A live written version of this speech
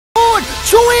put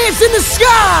two hands in the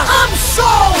sky. I'm so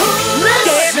hood.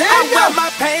 I wear my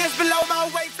pants below my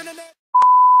waist and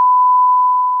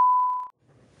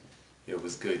Yo,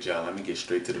 what's good, y'all? Let me get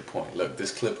straight to the point. Look,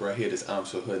 this clip right here, this I'm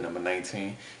So Hood number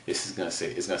 19. This is gonna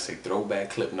say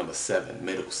throwback clip number 7,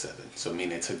 middle 7. So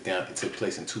meaning it took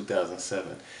place in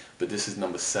 2007. But this is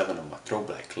number 7 of my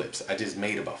throwback clips. I just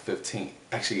made about 15.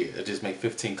 Actually, I just made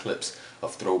 15 clips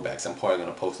of throwbacks. I'm probably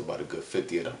gonna post about a good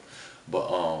 50 of them. But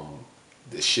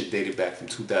this shit dated back from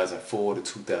 2004 to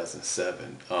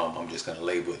 2007. I'm just gonna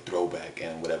label it throwback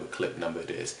and whatever clip number it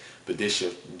is. But this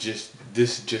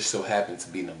just so happened to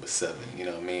be number 7. You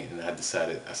know what I mean? And I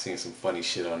decided I seen some funny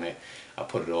shit on it. I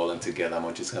put it all in together.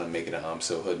 I'm just gonna make it a I'm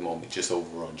So Hood moment, just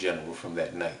overall in general from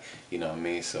that night. You know what I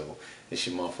mean? So it's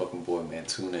your motherfucking boy, man.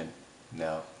 Tune in.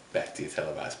 Now back to your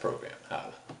televised program.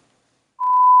 Holla.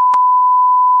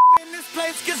 in this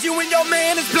place cause you and your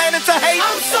man is planning to hate.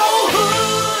 I'm so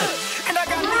hood. And I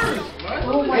got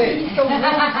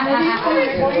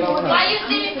Why you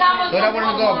singing Thomas? Where I want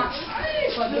to go?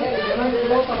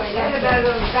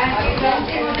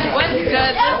 What's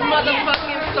good? This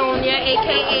motherfucking Sonia,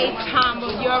 aka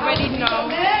Thomas. You already know.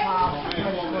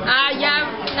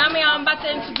 I'm about to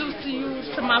introduce to you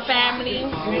to my family.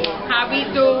 How we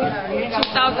do 2007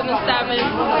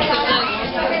 to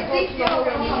this.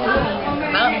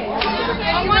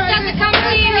 I want y'all to come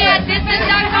see me at this and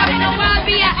that coming on wild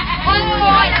be at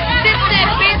Unboy. This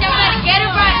that bitch, I'm gonna get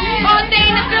it right. All day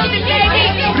in the building, baby.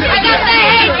 I got the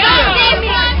hey, y'all see me.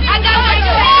 I got what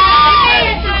you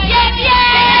have. Yeah,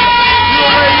 yeah. You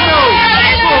already know.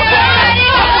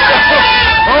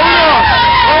 Hold on.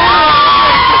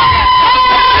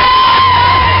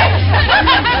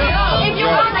 If you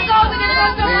want to go, we're gonna go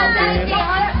to the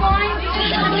that's fine.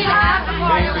 Just gonna be the after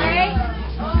party, okay?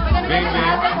 We're gonna be the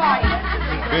after party.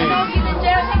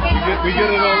 We get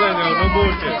it all in there, no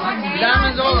bullshit.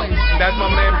 Diamonds all in. That's my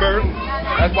man Bert.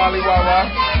 That's Wally Wawa.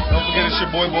 Don't forget it's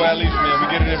your boy Alice, man. We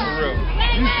get it in for real.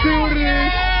 You see what it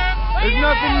is? It's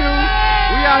nothing new.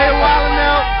 We out here wilding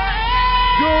out,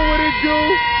 doing what it do.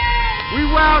 We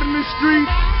wild in the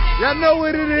streets. Y'all know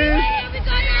what it is.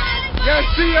 Y'all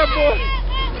see your boy.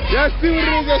 Y'all see what it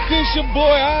is. Y'all see it's your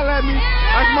boy. Holla at me.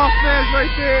 That's my fans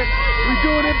right there. We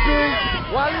doing it big.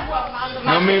 Wally Wawa.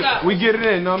 I mean, we get it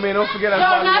in. No, I mean, don't forget that's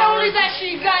So not only that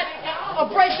she got a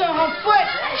brace on her foot,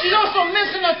 she's also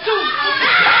missing a tooth.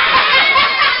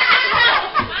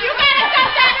 You gotta cut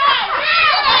that off.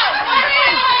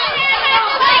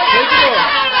 Take it off.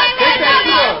 Take that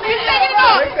shit off. You take it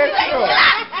off. Take that shit off.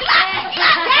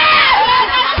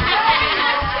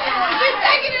 We're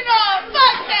taking it off.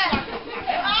 Fuck that.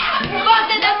 Fuck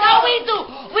that. That's how we do.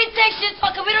 We take shit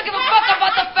fucking. We don't give a fuck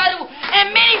about the federal.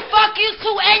 And many fuck you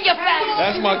too and your family.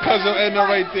 That's my cousin Edna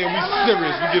right there. We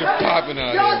serious. We get it popping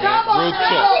out here, man. Real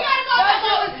talk.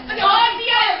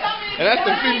 And that's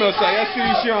the female side. Y'all see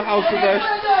she on house arrest.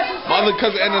 My other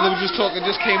cousin Edna that was just talking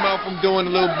just came out from doing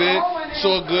a little bit.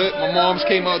 So good. My moms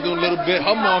came out doing a little bit.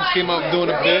 Her moms came out doing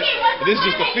a bit. And this is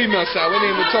just the female side. We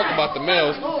didn't even talk about the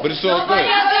males, but it's all good.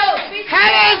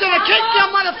 Head is gonna kick your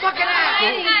motherfucking ass.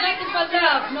 Fighting is nothing but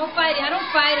love. No fighting. I don't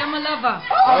fight. I'm a lover.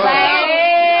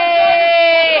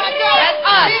 Hey, that's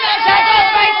us. That's us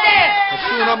right there. As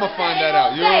soon I'ma find that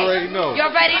out. You already know. You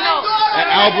already know. And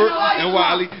Albert and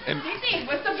Wiley and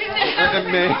What's the business? and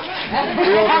man.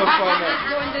 We all gonna find out.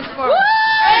 Doing this for.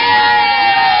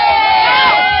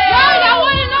 Y'all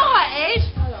want to know her age?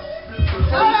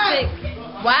 46.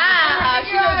 Wow,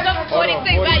 she was jump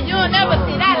 46. Like, you'll never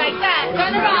see that like that.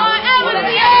 Turn around.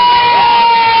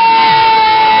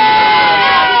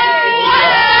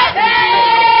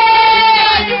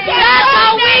 That's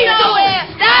how we do it.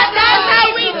 That's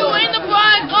how we do it in the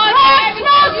Bronx.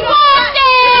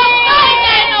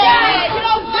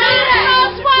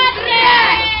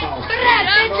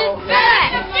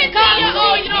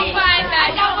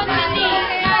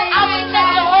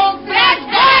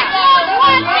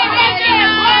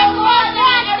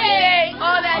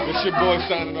 It's your boy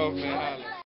signing off, man.